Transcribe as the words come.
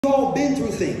We've all been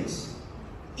through things.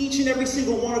 Each and every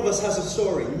single one of us has a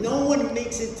story. No one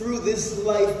makes it through this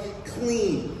life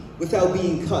clean without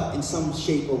being cut in some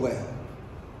shape or way.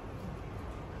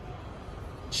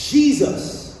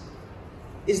 Jesus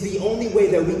is the only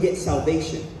way that we get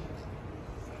salvation.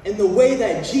 And the way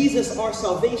that Jesus, our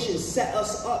salvation, set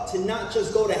us up to not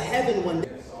just go to heaven one day.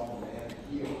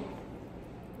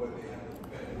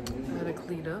 I'm gonna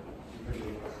clean up.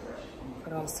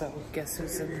 But also, guess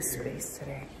who's in the space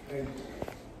today?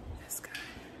 This guy.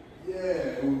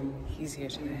 He's here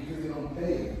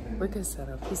today. Look at his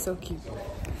setup. He's so cute.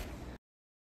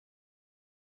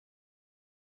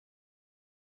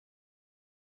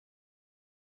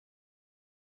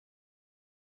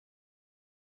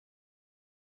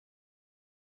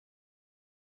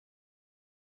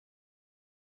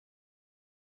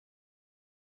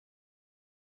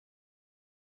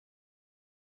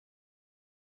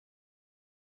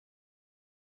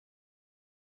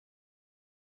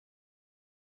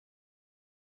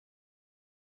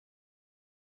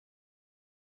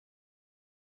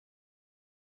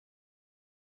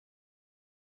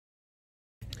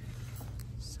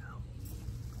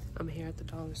 I'm here at the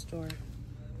dollar store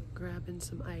grabbing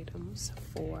some items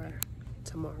for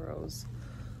tomorrow's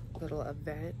little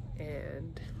event,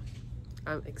 and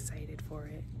I'm excited for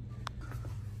it.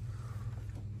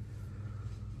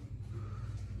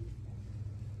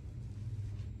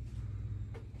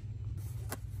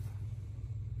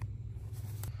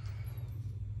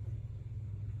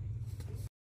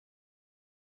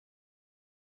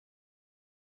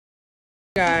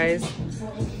 Guys,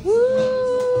 woo!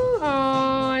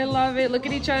 Oh, I love it. Look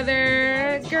at each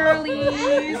other, girlies.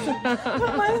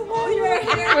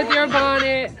 With your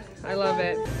bonnet. I love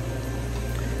it.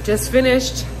 Just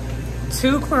finished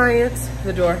 2 clients,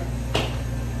 the door.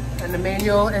 And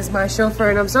Emmanuel is my chauffeur,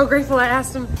 and I'm so grateful I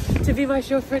asked him to be my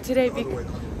chauffeur today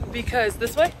because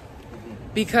this way?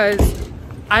 Because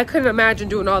I couldn't imagine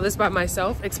doing all this by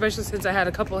myself, especially since I had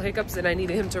a couple of hiccups and I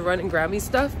needed him to run and grab me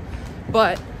stuff.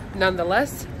 But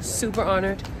nonetheless, super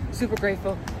honored, super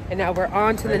grateful, and now we're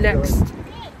on to the next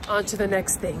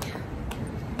thing.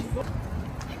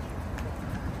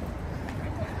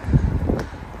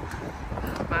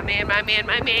 My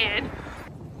man.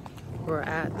 We're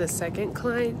at the second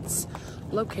client's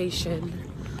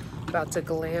location, about to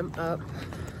glam up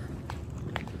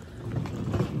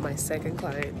my second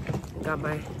client. Got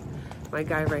my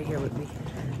guy right here with me.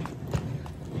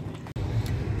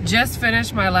 Just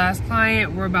finished my last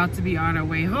client. We're about to be on our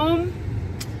way home.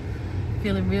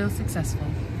 Feeling real successful.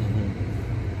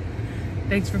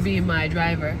 Thanks for being my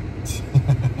driver.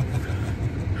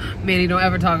 Manny, don't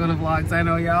ever talk on the vlogs. I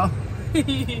know, y'all.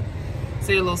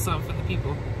 Say a little something for the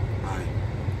people.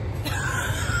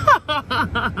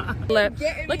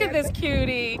 Look at this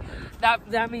cutie.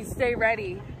 That means stay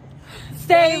ready.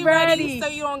 Stay ready. So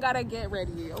you don't gotta get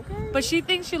ready, okay? But she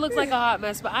thinks she looks like a hot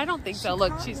mess, but I don't think so.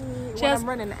 Look, I'm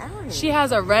running errands. She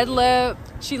has a red lip.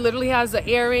 She literally has the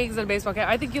earrings and a baseball cap.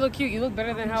 I think you look cute. You look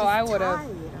better than how I would have.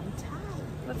 I'm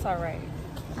tired. That's all right.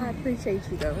 I appreciate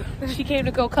you though. She came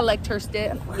to go collect her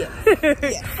stuff. Yeah.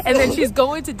 And then she's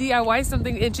going to DIY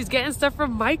something, and she's getting stuff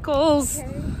from Michael's.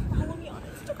 Okay. Follow me on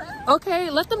Instagram. Okay,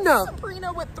 let them know.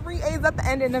 Sabrina with 3 A's at the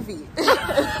end and a V.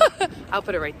 I'll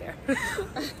put it right there.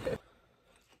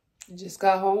 Just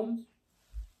got home.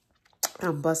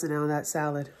 I'm busting down that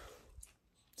salad.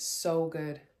 So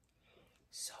good.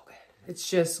 So good. It's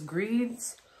just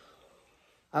greens,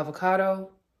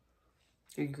 avocado,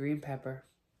 and green pepper.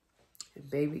 And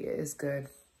baby, it is good.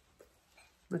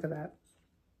 Look at that.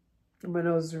 My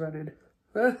nose is running.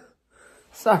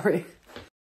 Sorry.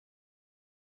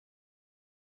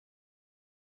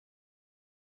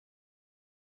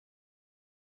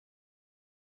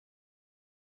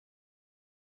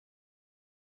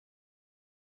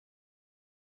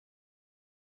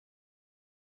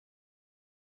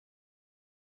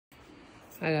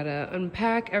 I gotta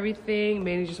unpack everything.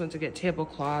 Manny just went to get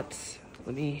tablecloths.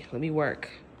 Let me work.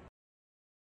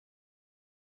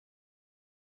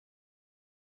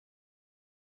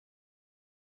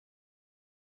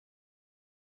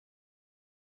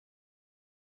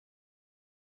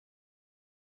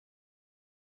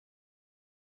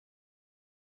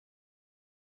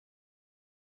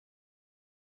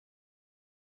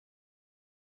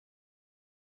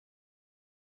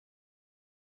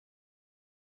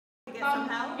 Get some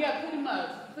help? Yeah, pretty much.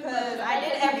 Because I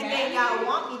did everything y'all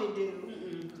want me to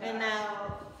do, and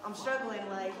now I'm struggling.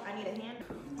 Like, I need a hand.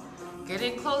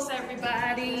 Getting close,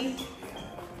 everybody.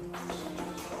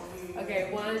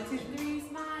 Okay, 1, 2, 3,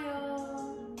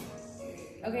 smile.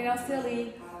 Okay, now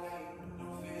silly.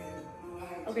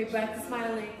 Okay, back to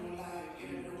smiling.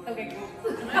 Okay.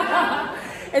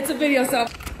 It's a video, so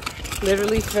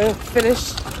literally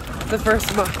finished the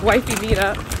first wifey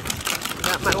meetup.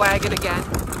 Got my wagon again,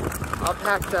 all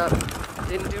packed up.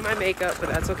 Didn't do my makeup, but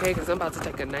that's okay because I'm about to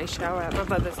take a nice shower at my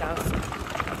mother's house.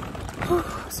 Whew,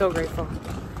 so grateful.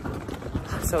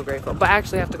 So grateful. But I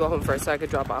actually have to go home first so I could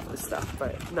drop off this stuff.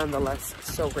 But nonetheless,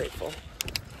 so grateful.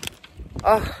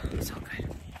 Oh, so good.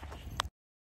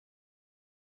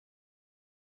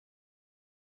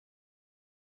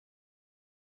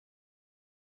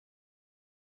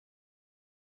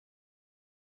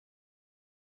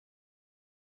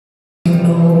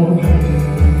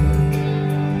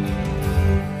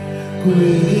 Great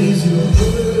is your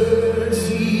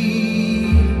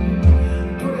mercy,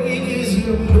 great is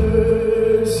your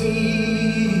mercy,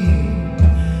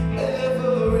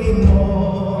 every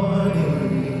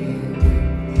morning,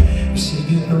 you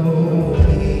singing over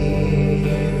me,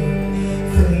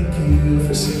 thank you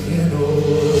for singing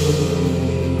over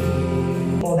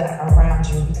me. People that are around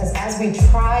you, because as we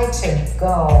try to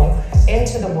go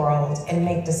into the world and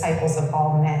make disciples of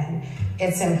all men,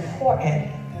 it's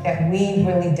important that we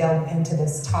really delve into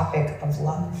this topic of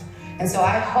love. And so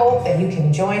I hope that you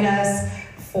can join us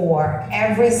for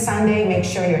every Sunday. Make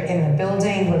sure you're in the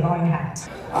building. We're going to have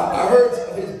I heard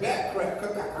his back crack.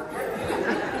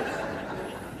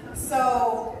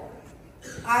 So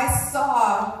I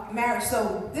saw marriage.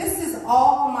 So this is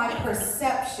all my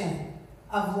perception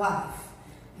of life.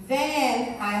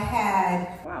 Then I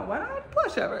had... Wow, why don't I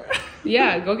blush ever?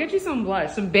 Yeah, go get you some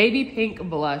blush, some baby pink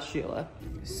blush, Sheila.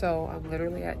 So I'm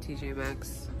literally at TJ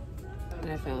Maxx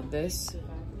and I found this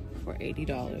for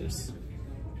 $80.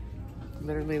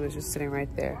 Literally was just sitting right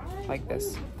there like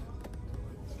this.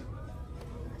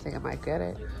 I think I might get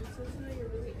it.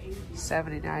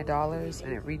 $79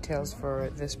 and it retails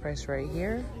for this price right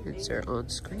here. Insert on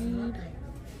screen.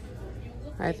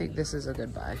 I think this is a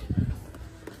good buy.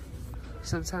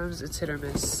 Sometimes it's hit or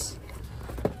miss.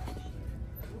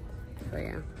 But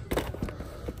yeah.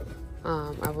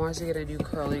 I wanted to get a new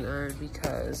curling iron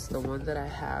because the one that I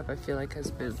have, I feel like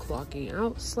has been clogging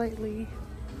out slightly.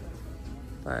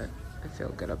 But I feel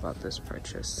good about this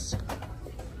purchase.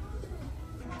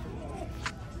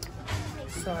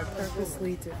 So I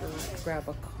purposely did not grab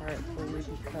a cart only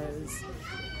because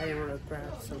I didn't want to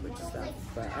grab so much stuff.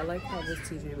 But I like how this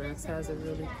TJ Maxx has a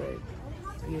really good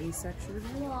beauty section. It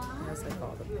has like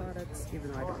all the products,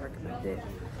 even though I don't recommend it.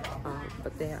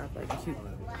 But they have like cute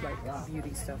like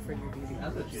beauty stuff for your beauty.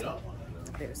 So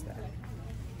there's that.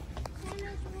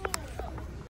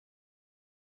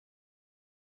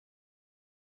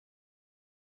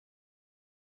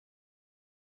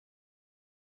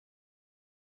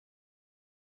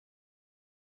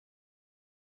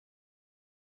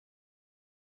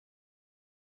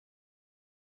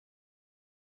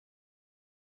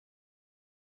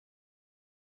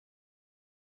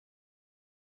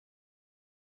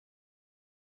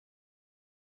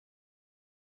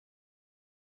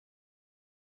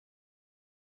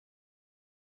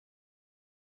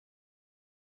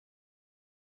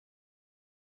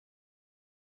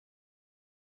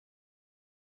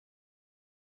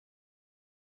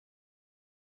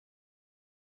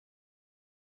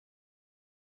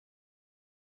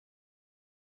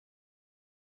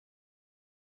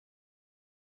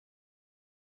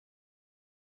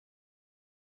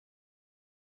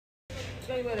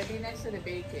 So you want to be next to the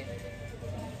bacon.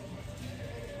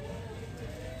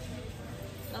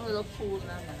 Now we look cool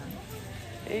now, man.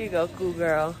 There you go, cool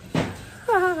girl.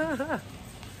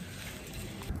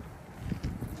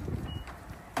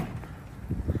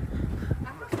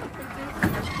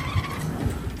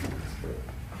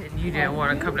 And you didn't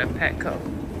want to come to Petco.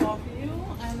 Of you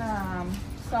and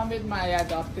some with my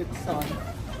adopted son.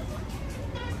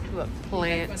 Look,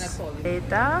 plants.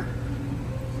 Eta.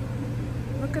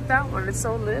 Look at that one, it's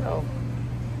so little.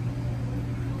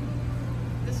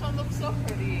 This one looks so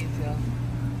pretty, Angel.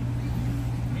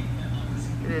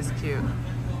 It is cute.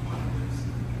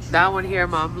 That one here,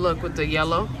 Mom, look, with the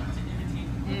yellow.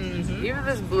 Even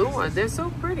this blue one, they're so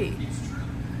pretty.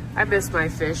 I miss my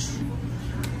fish,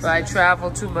 but I travel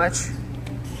too much.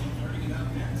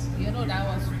 You know that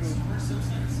one's true.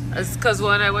 It's because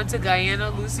when I went to Guyana,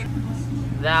 Lucy,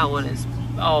 that one is,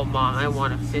 oh Mom, I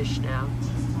want a fish now.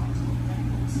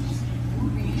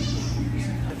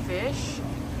 The fish,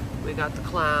 we got the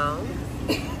clown.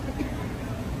 Clean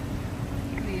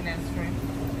and shrimp.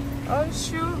 Oh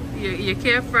shoot, you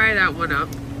can't fry that one up.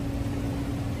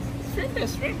 Shrimp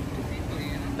is shrimp to people,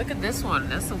 you know. Look at this one,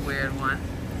 that's a weird one.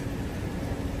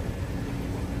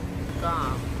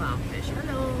 Oh, clownfish,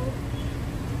 hello.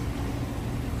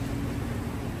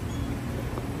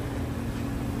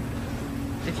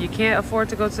 If you can't afford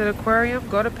to go to the aquarium,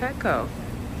 go to Petco.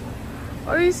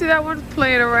 Oh, you see that one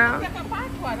playing around? Like a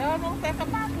patwa. No, no, like a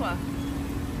patwa.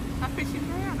 A fishing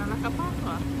piranha, like a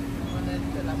patwa.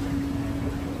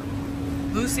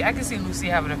 Lucy, I can see Lucy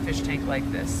having a fish tank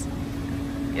like this.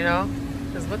 You know?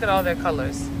 Because look at all their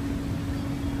colors.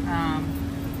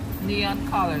 Neon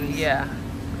colors. Yeah.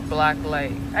 Black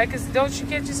light. Can't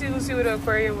you see Lucy with an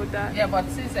aquarium with that? Yeah, but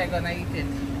Caesar gonna eat it.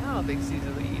 I don't think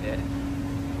Caesar will eat it.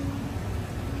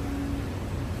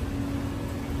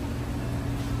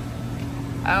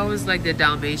 I always like the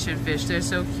Dalmatian fish. They're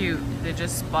so cute. They're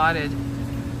just spotted.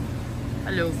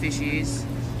 Hello, fishies.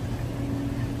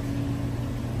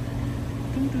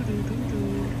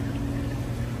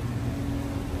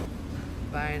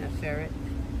 Buying a ferret.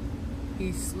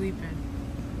 He's sleeping.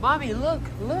 Mommy, look,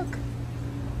 look.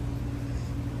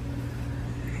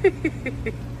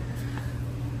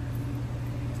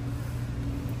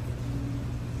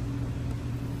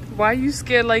 Why are you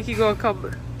scared like he gonna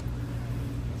come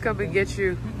and get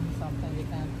you? Something you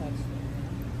can't touch.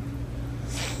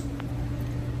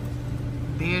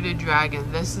 Bearded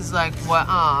dragon. This is like what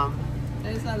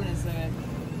There's a lizard.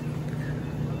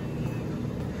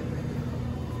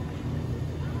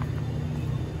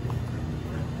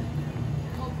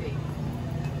 Okay.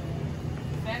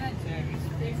 Ben and Jerry's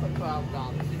 3 for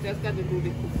 $12. You just got to do the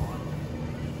coupon.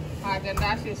 And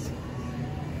that is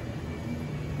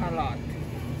a lot.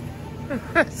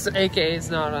 so AKA it's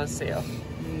not on sale.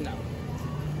 No.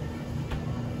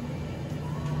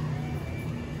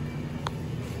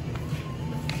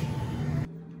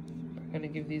 We're gonna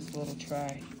give these a little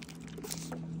try.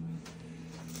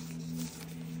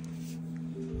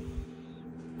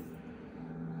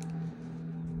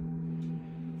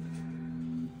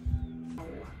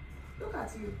 Look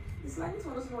at you. It's like this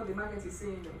one doesn't know what the market is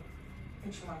saying though.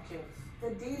 Which market?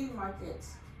 The dating market.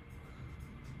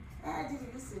 Did you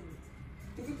listen?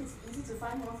 Do you think it's easy to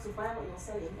find ones to buy what you're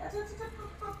selling?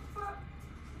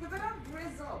 You better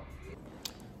brace up.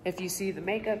 If you see the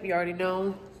makeup, you already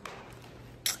know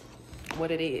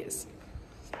what it is.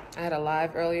 I had a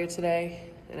live earlier today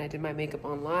and I did my makeup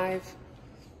on live.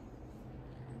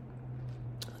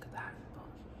 Look at that.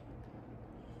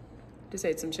 Just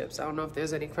ate some chips. I don't know if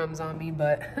there's any crumbs on me,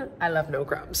 but I love no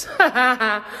crumbs.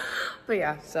 But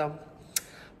yeah, so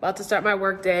about to start my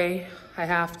work day.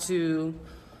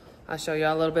 I'll show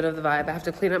y'all a little bit of the vibe. I have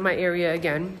to clean up my area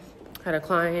again. Had a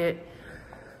client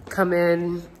come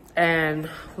in and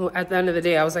at the end of the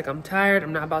day, I was like, I'm tired.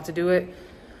 I'm not about to do it.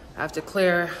 I have to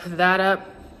clear that up,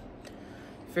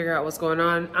 figure out what's going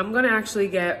on. I'm gonna actually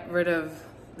get rid of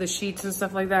the sheets and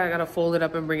stuff like that. I gotta fold it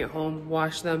up and bring it home,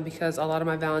 wash them because a lot of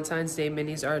my Valentine's Day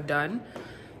minis are done.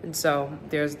 And so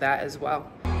there's that as well.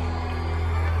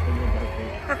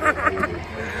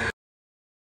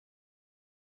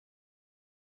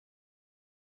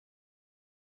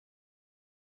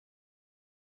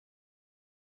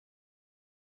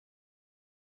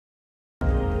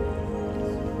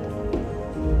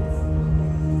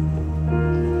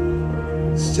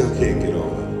 Still can't get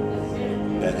over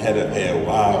that head of hair.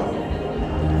 Wow.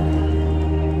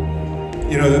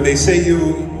 You know, they say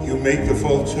you make the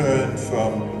full turn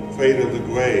from cradle to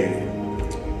grave.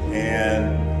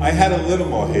 And I had a little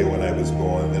more hair when I was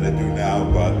born than I do now,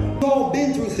 but... We've all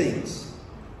been through things.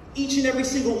 Each and every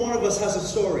single one of us has a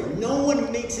story. No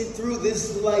one makes it through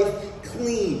this life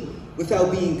clean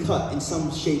without being cut in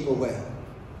some shape or way.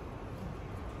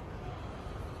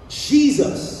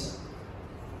 Jesus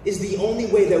is the only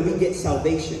way that we get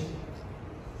salvation.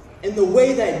 And the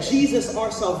way that Jesus,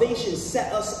 our salvation,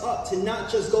 set us up to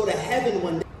not just go to heaven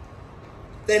one day,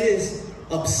 that is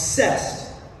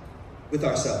obsessed with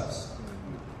ourselves.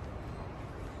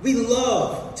 We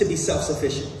love to be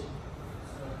self-sufficient.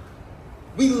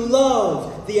 We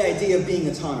love the idea of being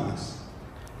autonomous.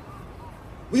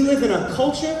 We live in a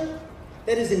culture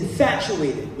that is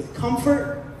infatuated with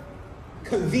comfort,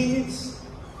 convenience,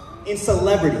 and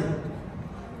celebrity,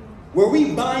 where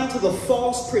we buy into the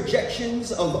false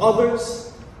projections of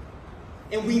others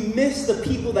and we miss the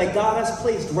people that God has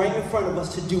placed right in front of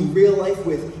us to do real life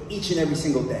with each and every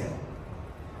single day.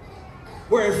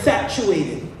 We're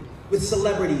infatuated with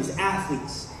celebrities,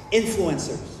 athletes,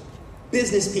 influencers,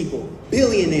 business people,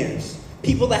 billionaires,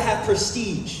 people that have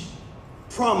prestige,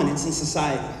 prominence in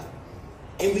society.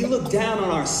 And we look down on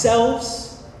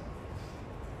ourselves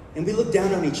and we look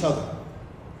down on each other.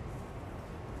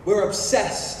 We're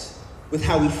obsessed with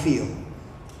how we feel.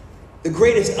 The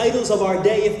greatest idols of our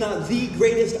day, if not the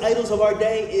greatest idols of our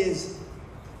day, is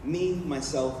me,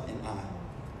 myself, and I.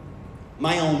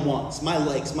 My own wants, my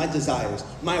likes, my desires,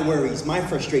 my worries, my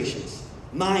frustrations,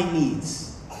 my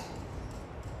needs.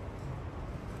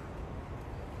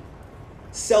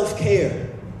 self-care.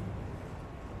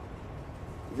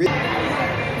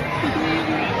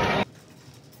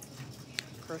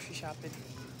 Grocery shopping,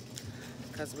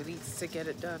 because we need to get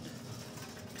it done.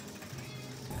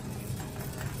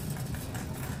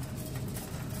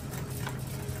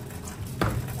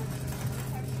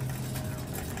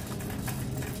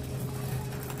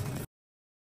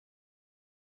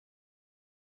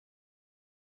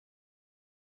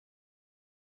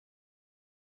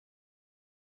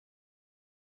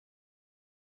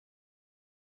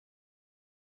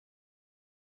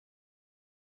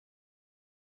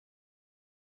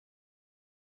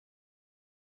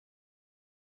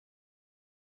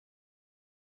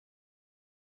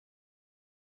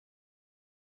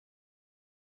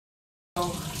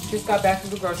 Just got back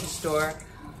from the grocery store.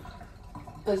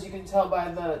 As you can tell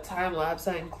by the time lapse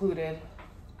I included.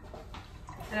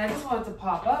 And I just wanted to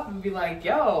pop up and be like,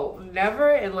 yo,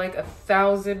 never in like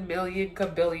 1,000 million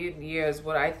kabillion years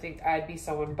would I think I'd be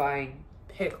someone buying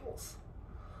pickles.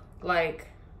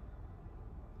 Like,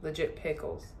 legit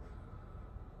pickles.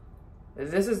 And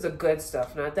this is the good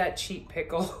stuff, not that cheap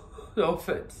pickle. No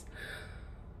offense.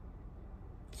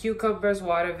 Cucumbers,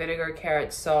 water, vinegar,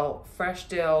 carrot, salt, fresh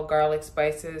dill, garlic,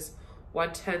 spices,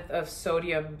 1/10 of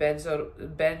sodium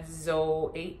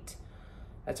benzoate,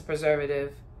 that's a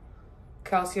preservative,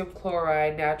 calcium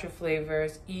chloride, natural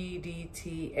flavors,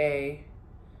 EDTA,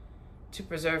 to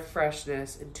preserve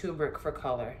freshness, and turmeric for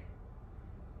color.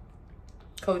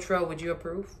 Coach Ro, would you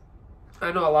approve?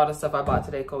 I know a lot of stuff I bought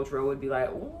today, Coach Ro would be like,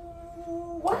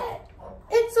 ooh, what?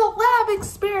 It's a lab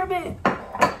experiment.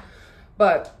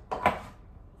 But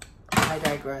I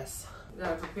digress.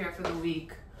 Gotta prepare for the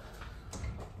week.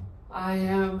 I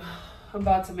am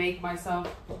about to make myself,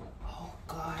 oh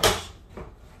gosh.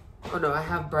 Oh no, I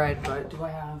have bread, but do I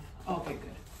have, okay,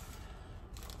 good.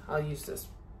 I'll use this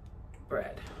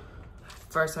bread.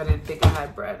 First, I didn't think I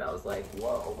had bread. I was like,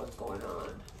 whoa, what's going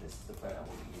on? This is the bread I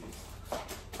want to use.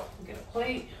 I'll get a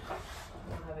plate. I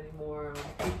don't have any more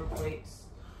paper plates,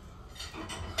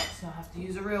 so I have to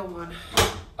use a real one.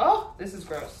 Oh, this is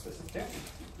gross. This is dirty.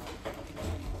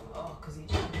 Oh, because he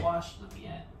didn't wash them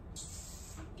yet.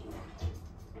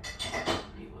 What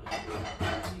do you want to do?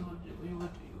 What do you want to do? You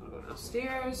want to go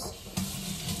downstairs?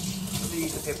 I'm going to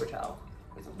use a paper towel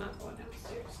because I'm not going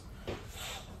downstairs.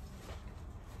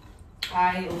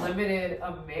 I limited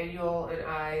Emmanuel and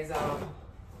I's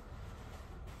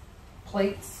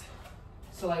plates.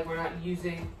 So like we're not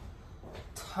using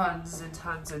tons and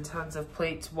tons and tons of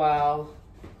plates while,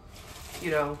 you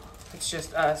know, it's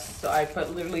just us. So I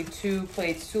put literally 2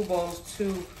 plates, 2 bowls,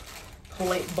 2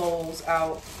 plate bowls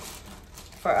out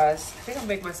for us. I think I'll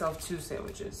make myself 2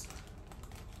 sandwiches.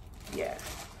 Yeah.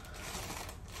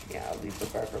 Yeah, I'll leave the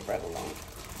burger bread alone.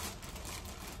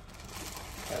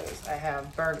 Because I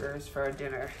have burgers for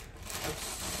dinner. I'm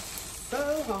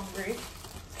so hungry.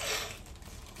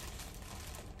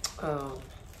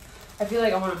 I feel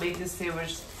like I want to make this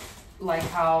sandwich like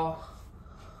how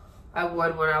I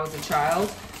would when I was a child.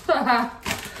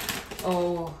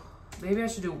 Oh, maybe I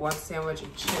should do 1 sandwich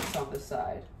and chips on the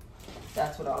side.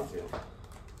 That's what I'll do.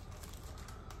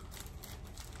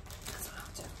 That's what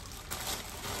I'll do.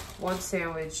 1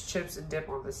 sandwich, chips, and dip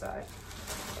on the side.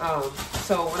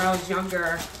 So when I was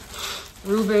younger,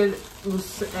 Ruben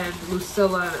and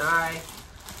Lucilla and I,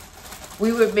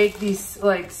 we would make these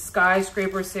like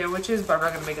skyscraper sandwiches, but I'm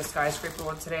not gonna make a skyscraper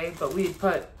one today, but we'd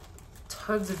put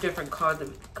tons of different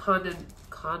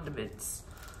condiments.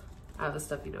 I have a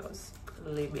stuffy nose,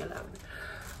 leave me alone.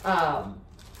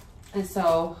 And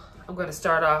so I'm gonna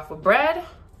start off with bread.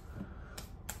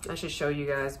 I should show you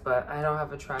guys, but I don't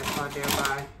have a tripod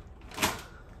nearby.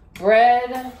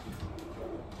 Bread,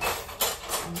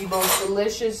 the most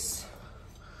delicious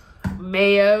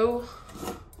mayo.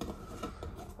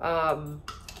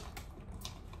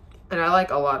 And I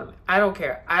like a lot of, I don't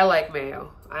care. I like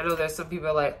mayo. I know there's some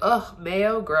people like, ugh,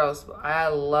 mayo, gross. But I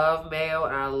love mayo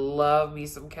and I love me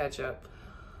some ketchup.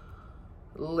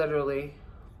 Literally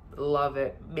love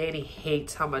it. Manny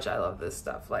hates how much I love this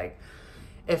stuff. Like,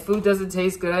 if food doesn't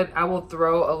taste good, I will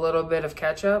throw a little bit of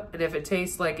ketchup. And if it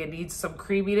tastes like it needs some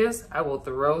creaminess, I will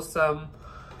throw some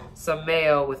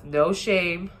mayo with no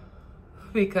shame.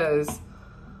 Because,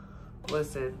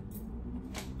 listen,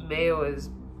 mayo is,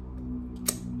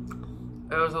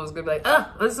 I was always gonna be like,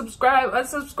 unsubscribe,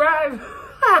 unsubscribe.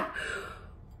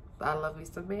 But I love me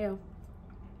some mayo.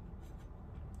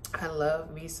 I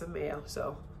love me some mayo.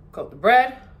 So, coat the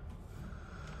bread.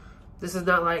 This is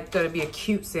not like gonna be a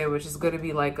cute sandwich. It's gonna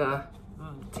be like a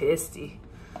tasty.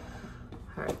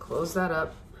 All right, close that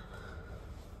up.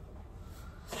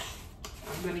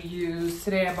 I'm gonna use,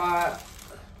 today I bought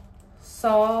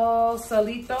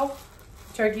salsito,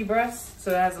 which turkey breast, so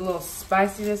it has a little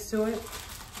spiciness to it.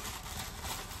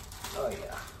 Oh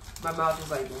yeah, my mouth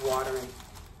is like watering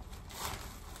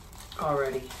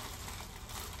already.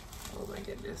 Oh my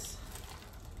goodness.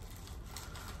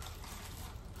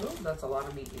 Oh, that's a lot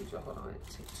of meat. Hold on,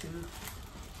 take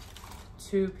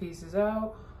two pieces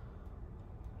out.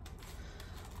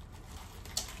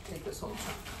 Take this whole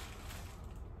chunk.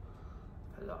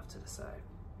 Put it off to the side.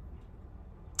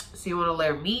 So you want to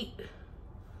layer meat.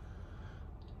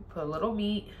 Put a little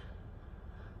meat.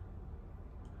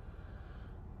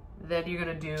 Then you're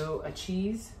gonna do a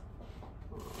cheese.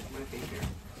 Oh, my finger.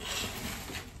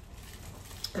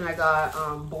 And I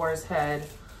got boar's head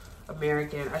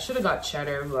American. I should have got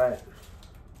cheddar, but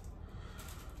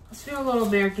I was feeling a little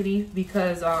American-y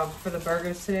because for the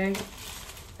burgers today,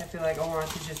 I feel like I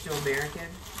wanted to just do American.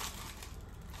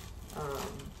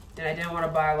 And I didn't want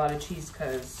to buy a lot of cheese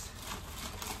because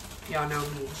y'all know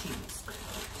me and cheese.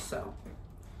 So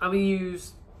I'm gonna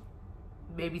use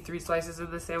maybe 3 slices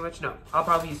of the sandwich. No, I'll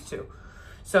probably use 2.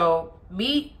 So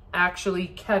meat, actually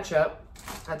ketchup.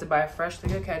 I had to buy a fresh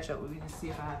thing of ketchup. Let me just see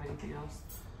if I have anything else.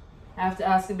 I have to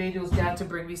ask Emmanuel's dad to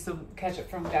bring me some ketchup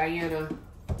from Guyana.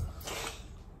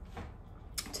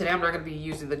 Today I'm not gonna be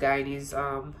using the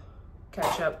Guyanese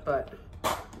ketchup, but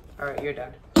all right, you're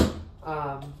done.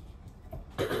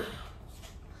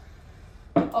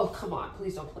 Oh, come on,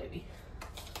 please don't play me.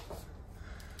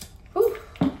 Whew.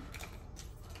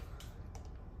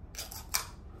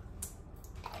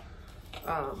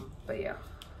 But yeah,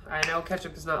 I know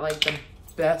ketchup is not like the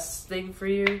best thing for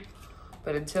you,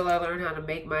 but until I learn how to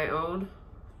make my own,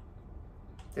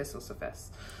 this will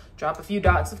suffice. Drop a few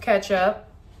dots of ketchup.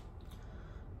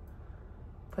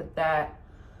 Put that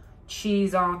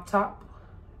cheese on top,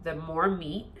 then more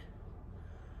meat.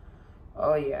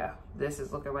 Oh yeah, this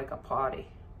is looking like a party.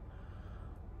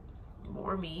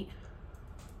 More meat.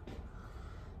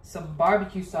 Some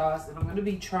barbecue sauce, and I'm gonna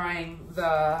be trying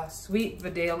the sweet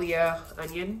Vidalia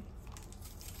onion.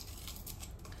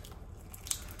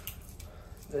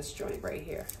 This joint right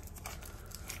here.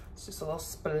 It's just a little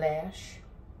splash.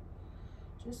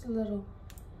 Just a little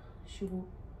shoot.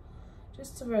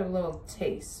 Just to get a little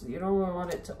taste. You don't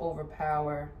want it to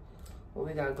overpower what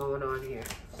we got going on here.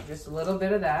 So just a little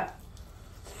bit of that.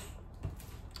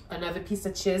 Another piece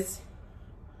of cheese.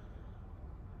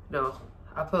 No,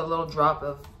 I put a little drop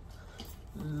of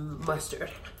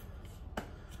mustard.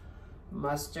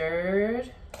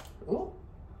 Mustard. Ooh.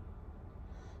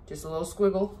 Just a little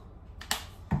squiggle.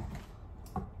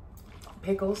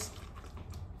 Pickles.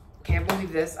 Can't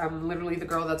believe this. I'm literally the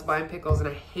girl that's buying pickles, and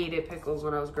I hated pickles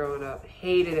when I was growing up.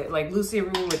 Hated it. Like Lucy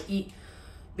and Rue would eat,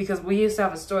 because we used to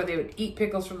have a store, they would eat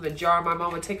pickles from the jar. My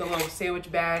mom would take a little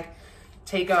sandwich bag,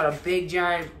 take out a big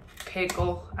giant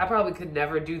pickle. I probably could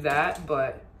never do that,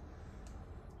 but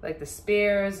like the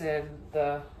spears and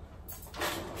the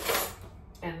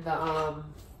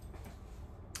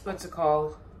what's it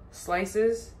called,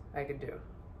 slices, I could do.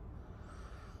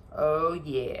 Oh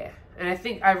yeah. And I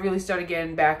think I really started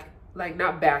getting back, like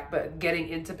not back, but getting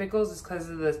into pickles is because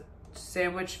of the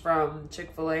sandwich from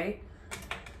Chick-fil-A.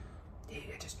 Dang,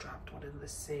 I just dropped one in the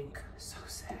sink. So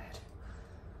sad.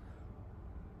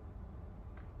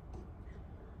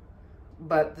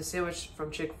 But the sandwich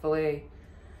from Chick-fil-A,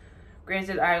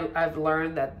 granted, I've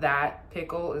learned that that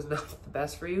pickle is not the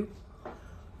best for you.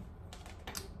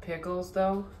 Pickles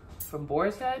though, from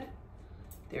Boar's Head,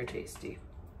 they're tasty.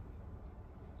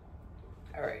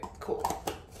 All right, cool.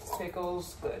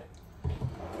 Pickles, good.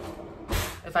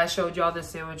 If I showed y'all this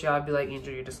sandwich, y'all would be like,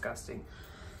 Angel, you're disgusting.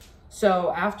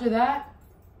 So after that,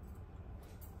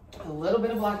 a little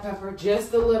bit of black pepper,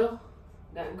 just a little,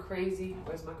 nothing crazy.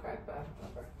 Where's my cracked black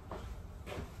pepper?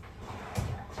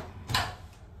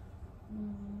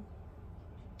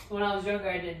 When I was younger,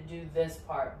 I didn't do this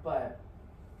part, but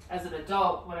as an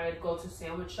adult, when I'd go to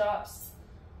sandwich shops,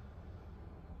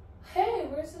 hey,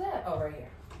 where's it at? Oh, right here.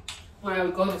 When I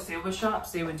would go to sandwich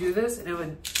shops, they would do this, and it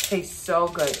would taste so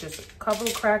good. Just a couple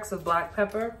of cracks of black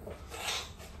pepper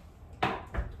and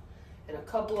a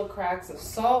couple of cracks of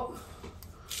salt.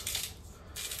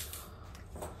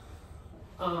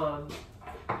 Then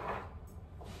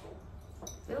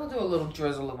I'll do a little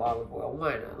drizzle of olive oil.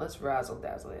 Why not? Let's razzle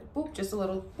dazzle it. Boop, just a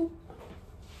little, boop,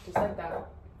 just like that.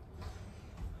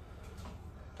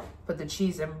 Put the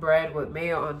cheese and bread with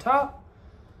mayo on top.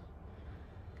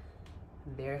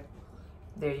 And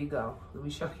there you go. Let me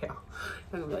show y'all.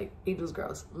 I'm gonna be like, Angel's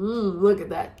gross. Look at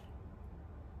that.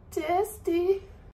 Tasty.